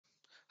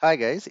Hi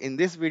guys, in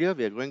this video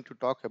we are going to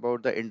talk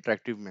about the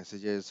interactive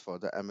messages for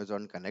the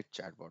Amazon Connect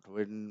chatbot.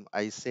 When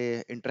I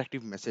say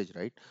interactive message,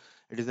 right,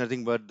 it is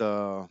nothing but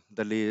the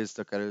list,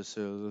 the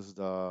carousels,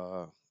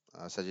 the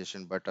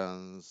suggestion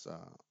buttons,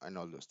 and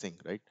all those things,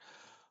 right?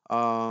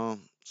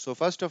 So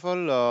first of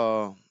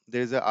all,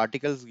 there is a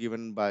articles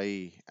given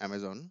by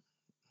Amazon,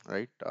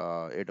 right?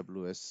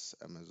 AWS,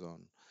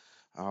 Amazon,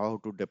 how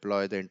to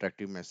deploy the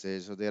interactive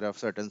message. So there are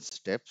certain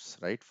steps,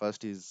 right?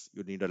 First is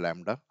you need a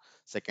lambda,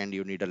 second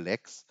you need a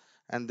lex,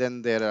 and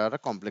then there are a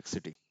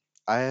complexity.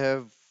 I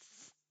have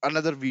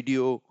another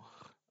video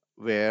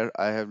where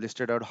I have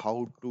listed out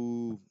how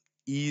to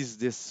ease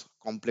this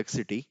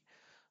complexity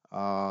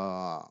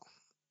uh,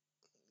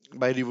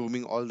 by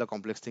removing all the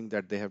complex things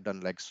that they have done,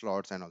 like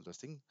slots and all those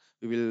things.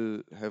 We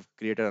will have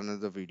created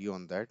another video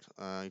on that.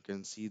 You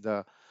can see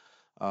the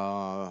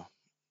uh,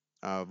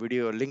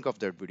 video link of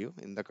that video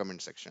in the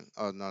comment section,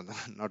 or no,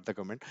 not the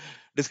comment,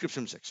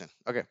 description section.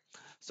 Okay,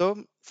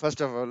 so first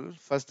of all,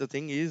 first the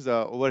thing is,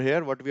 over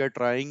here what we are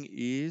trying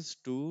is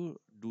to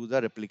do the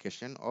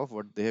replication of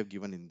what they have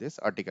given in this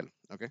article.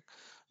 Okay,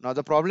 now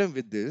the problem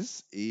with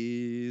this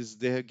is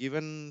they have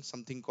given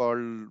something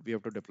called, we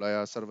have to deploy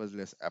a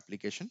serverless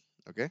application.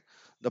 Okay,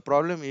 the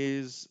problem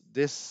is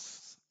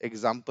this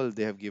example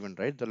they have given,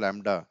 right, the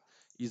lambda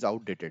is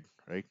outdated,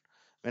 right?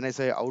 When I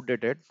say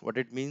outdated, what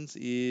it means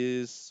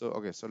is, so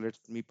okay, so let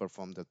me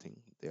perform the thing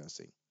they are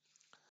saying.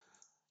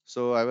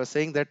 So I was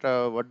saying that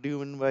what do you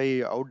mean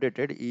by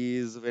outdated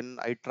is when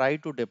I try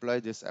to deploy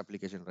this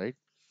application, right?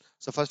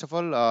 So first of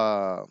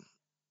all,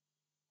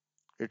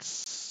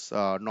 it's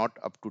not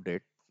up to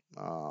date.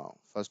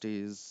 First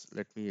is,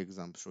 let me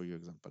show you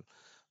example.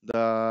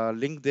 The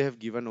link they have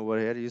given over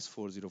here is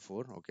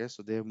 404. Okay,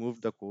 so they have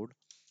moved the code.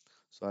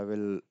 So I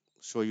will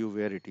show you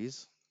where it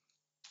is.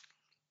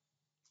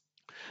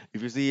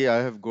 If you see, I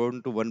have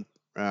gone to one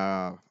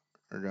parent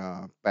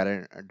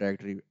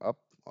directory up,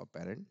 or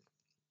parent,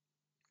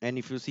 and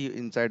if you see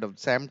inside of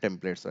SAM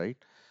templates, right,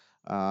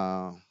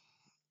 uh,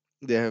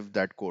 they have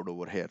that code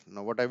over here.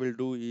 Now what I will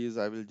do is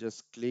I will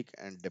just click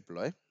and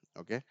deploy.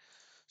 Okay,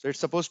 so it's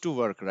supposed to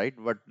work, right?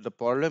 But the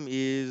problem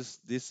is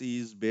this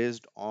is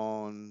based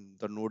on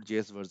the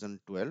Node.js version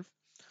 12,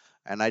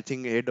 and I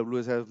think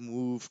AWS have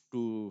moved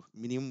to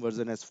minimum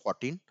version as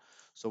 14.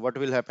 So what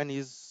will happen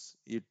is,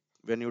 it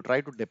when you try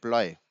to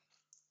deploy,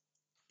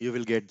 you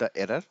will get the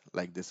error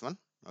like this one.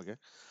 Okay,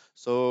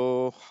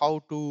 so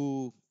how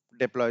to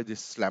deploy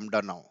this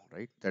lambda now,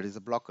 right? That is a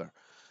blocker.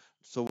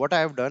 So what I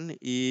have done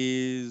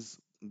is,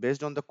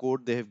 based on the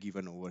code they have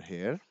given over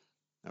here.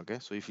 Okay,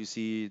 so if you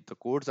see, the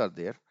codes are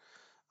there.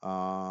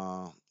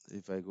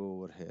 If I go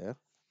over here,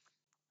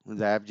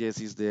 the app.js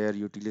is there,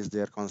 util is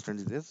there, constant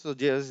is there, so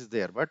js is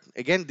there. But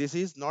again, this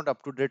is not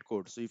up to date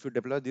code, so if you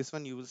deploy this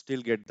one, you will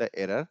still get the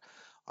error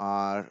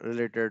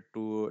related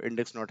to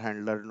index not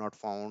handler not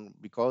found,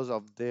 because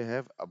of they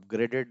have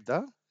upgraded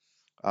the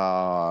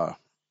uh,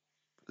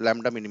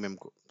 lambda minimum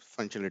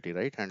functionality,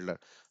 right, handler.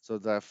 So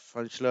the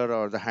functioner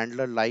or the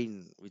handler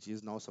line which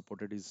is now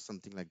supported is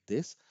something like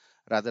this,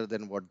 rather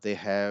than what they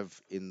have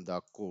in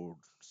the code.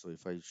 So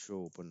if I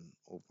show open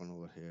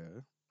over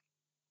here,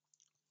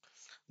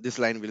 this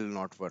line will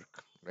not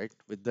work, right,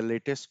 with the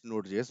latest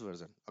Node.js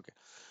version. Okay,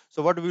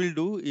 so what we will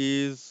do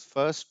is,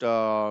 first we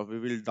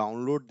will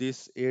download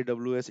this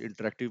AWS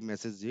interactive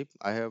message zip.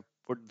 I have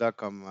put the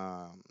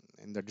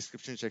in the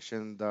description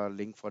section the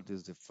link for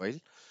this zip file,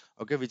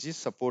 okay, which is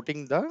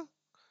supporting the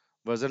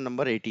version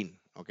number 18.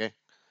 Okay,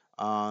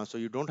 so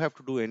you don't have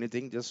to do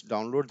anything, just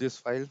download this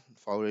file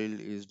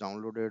is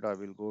downloaded. I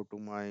will go to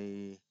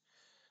my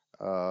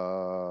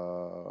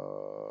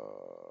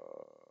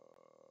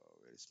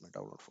where is my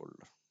download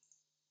folder?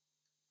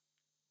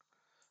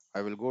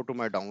 I will go to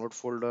my download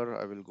folder.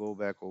 I will go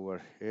back over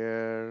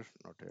here,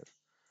 not here,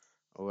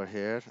 over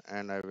here,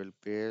 and I will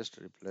paste,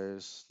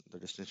 replace the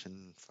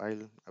destination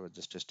file. I was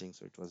just testing,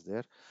 so it was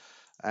there.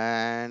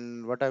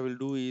 And what I will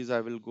do is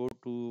I will go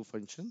to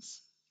functions.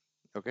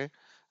 Okay,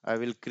 I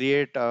will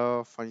create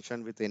a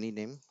function with any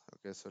name.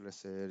 Okay, so let's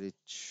say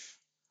rich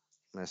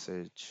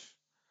message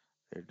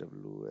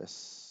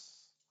AWS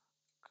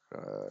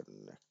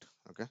connect.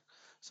 Okay,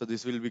 so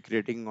this will be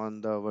creating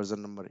on the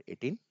version number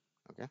 18.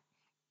 Okay,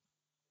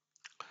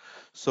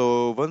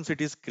 so once it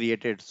is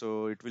created,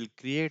 so it will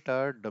create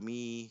a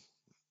dummy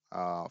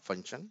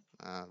function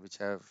which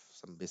have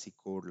some basic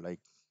code like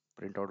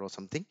printout or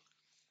something.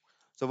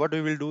 So what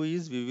we will do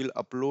is we will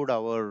upload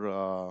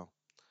our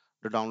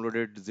the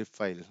downloaded zip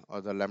file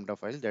or the lambda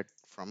file that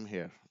from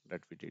here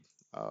that we did,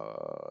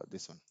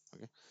 this one.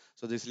 Okay,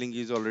 so this link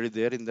is already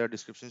there in the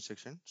description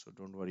section, so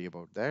don't worry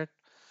about that.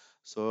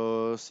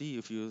 So see,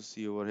 if you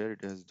see over here,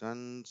 it has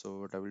done. So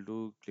what I will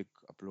do, click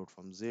upload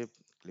from zip,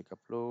 click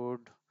upload.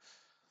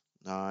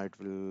 It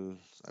will,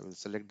 I will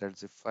select that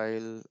zip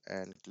file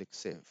and click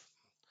save.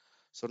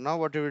 So now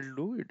what it will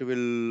do, it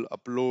will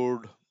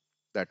upload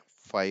that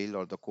file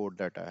or the code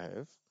that I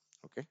have.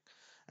 Okay,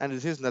 and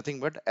this is nothing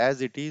but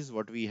as it is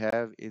what we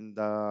have in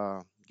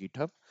the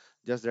GitHub,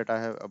 just that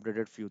I have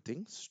updated few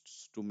things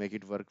to make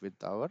it work with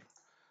our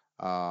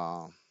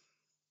uh,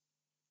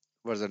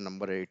 version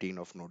number 18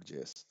 of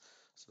Node.js.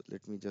 So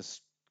let me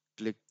just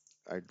click.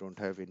 I don't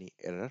have any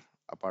error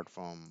apart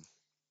from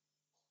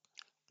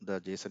the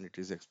JSON it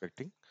is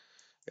expecting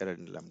error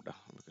in Lambda.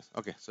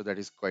 Okay, so that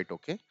is quite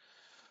okay.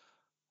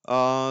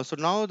 So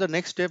now the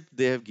next step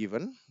they have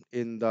given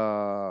in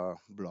the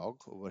blog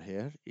over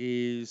here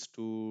is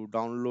to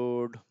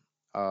download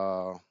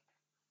a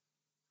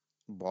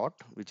bot,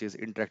 which is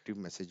interactive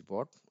message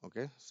bot.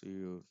 Okay, so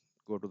you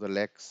go to the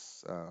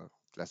Lex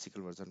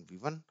classical version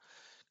v1,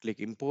 click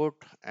import,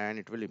 and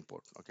it will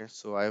import. Okay,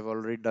 so I have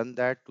already done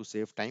that to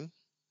save time.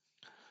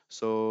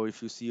 So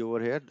if you see over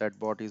here, that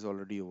bot is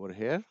already over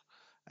here.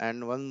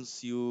 And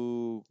once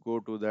you go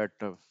to that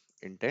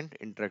intent,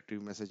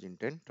 interactive message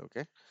intent,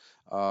 okay,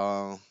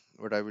 uh,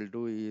 what I will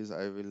do is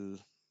I will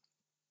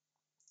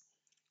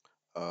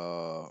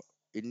uh,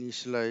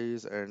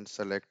 initialize and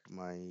select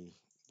my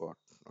bot.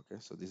 Okay,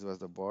 so this was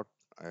the bot.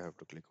 I have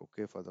to click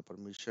OK for the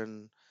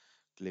permission,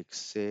 click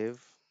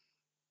save,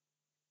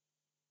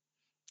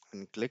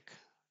 and click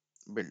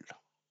build.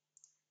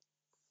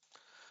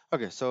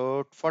 Okay,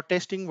 so for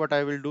testing, what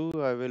I will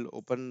do, I will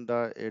open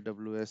the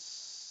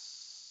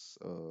AWS,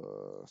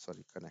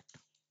 sorry, connect.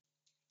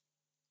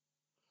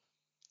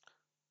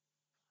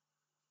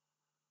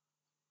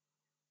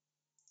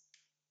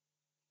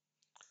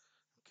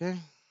 Okay.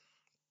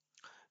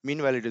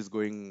 Meanwhile, it is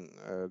going,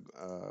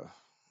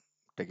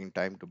 taking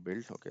time to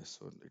build. Okay,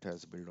 so it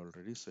has built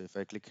already. So if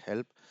I click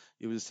help,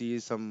 you will see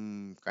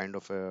some kind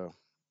of a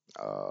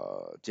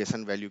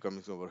JSON value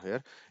coming over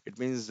here. It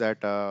means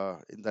that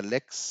in the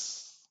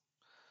Lex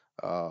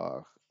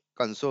uh,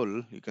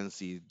 console, you can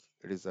see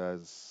it is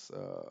as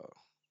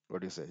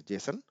what do you say,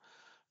 JSON.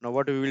 Now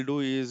what we will do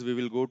is we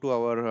will go to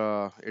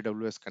our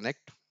AWS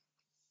Connect,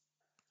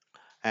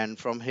 and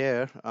from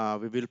here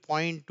we will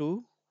point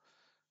to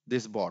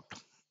this bot.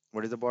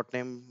 What is the bot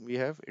name we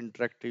have?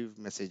 Interactive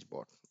message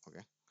bot.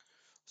 Okay.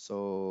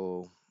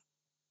 So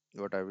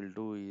what I will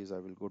do is I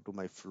will go to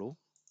my flow.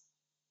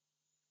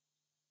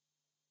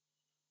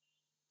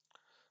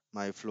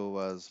 My flow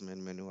was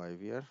main menu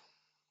IVR.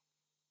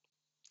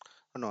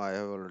 Oh, no, I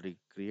have already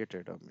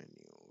created a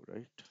menu,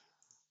 right?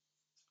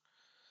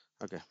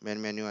 Okay,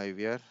 main menu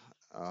IVR.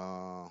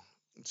 Uh,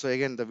 so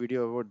again, the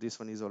video about this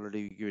one is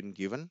already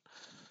given.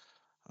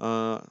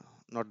 Uh,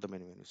 Not the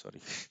main menu,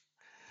 sorry.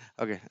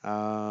 Okay,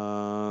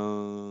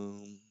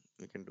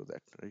 we can do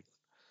that, right?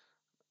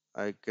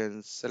 I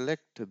can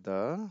select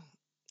the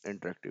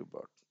interactive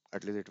bot.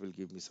 At least it will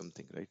give me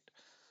something, right?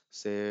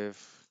 Save,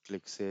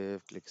 click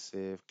save,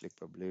 click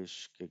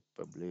publish, click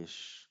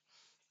publish.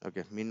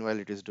 Okay, meanwhile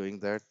it is doing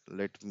that.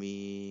 Let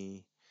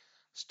me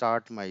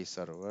start my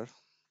server,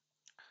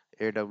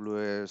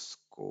 AWS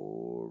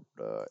code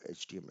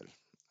HTML.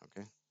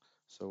 Okay,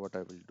 so what I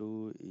will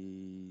do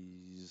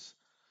is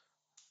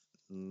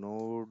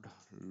node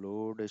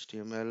load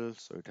HTML.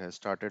 So it has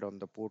started on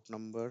the port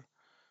number.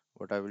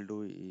 What I will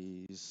do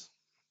is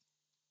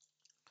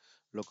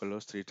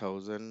localhost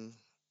 3000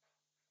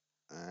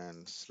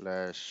 and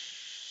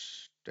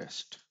slash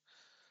test.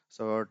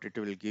 So it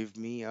will give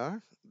me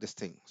this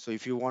thing. So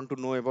if you want to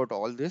know about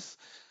all this,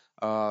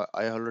 I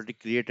already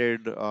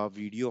created a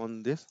video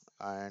on this,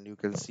 and you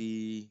can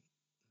see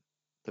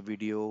the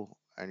video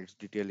and its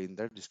detail in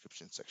the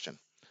description section.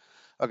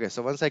 Okay,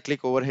 so once I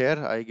click over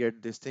here, I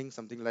get this thing,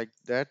 something like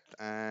that,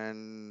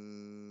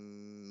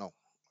 and no.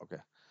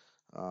 Okay.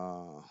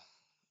 Uh,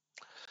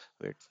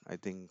 Wait, I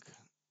think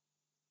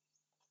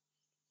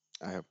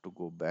I have to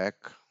go back.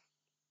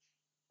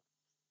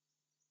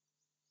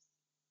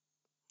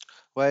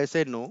 Why I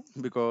say no?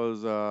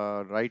 Because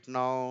right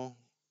now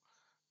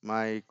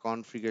my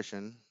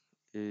configuration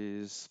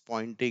is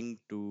pointing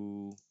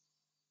to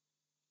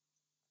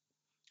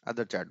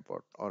other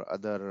chatbot or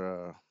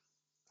other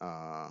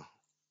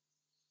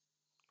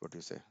what do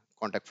you say,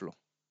 contact flow.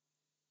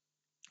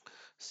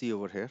 See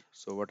over here.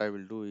 So what I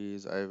will do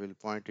is I will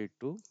point it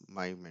to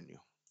my menu.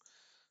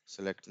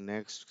 Select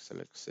next,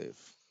 select save.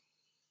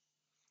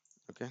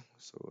 Okay,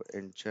 so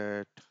end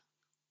chat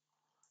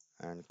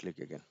and click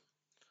again.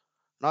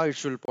 Now it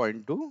should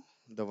point to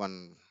the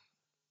one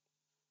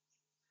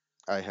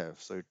I have.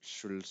 So it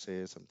should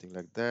say something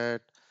like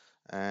that.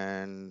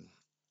 And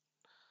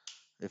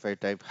if I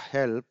type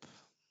help,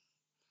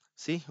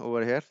 see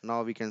over here,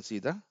 now we can see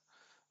the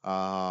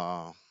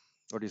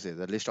what do you say,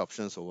 the list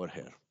options over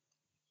here.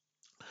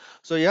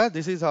 So yeah,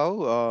 this is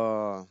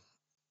how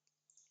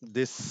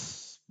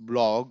this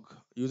blog,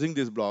 using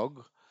this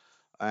blog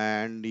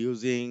and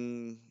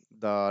using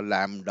the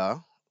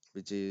Lambda,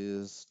 which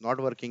is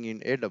not working in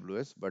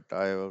AWS, but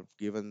I have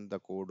given the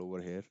code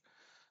over here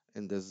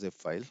in this zip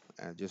file,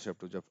 and just have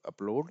to just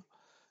upload,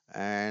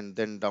 and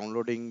then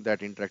downloading that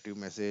interactive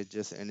message,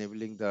 just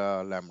enabling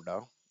the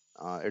Lambda.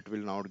 It will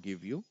now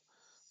give you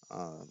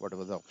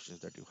whatever the options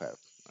that you have.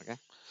 Okay.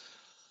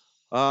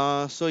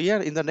 So yeah,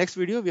 in the next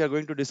video, we are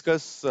going to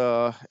discuss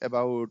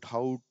about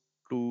how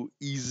to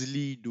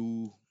easily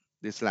do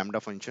this Lambda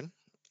function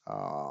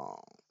uh,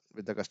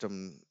 with the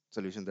custom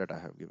solution that I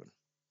have given.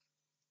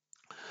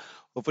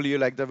 Hopefully you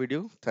like the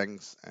video.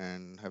 Thanks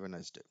and have a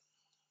nice day.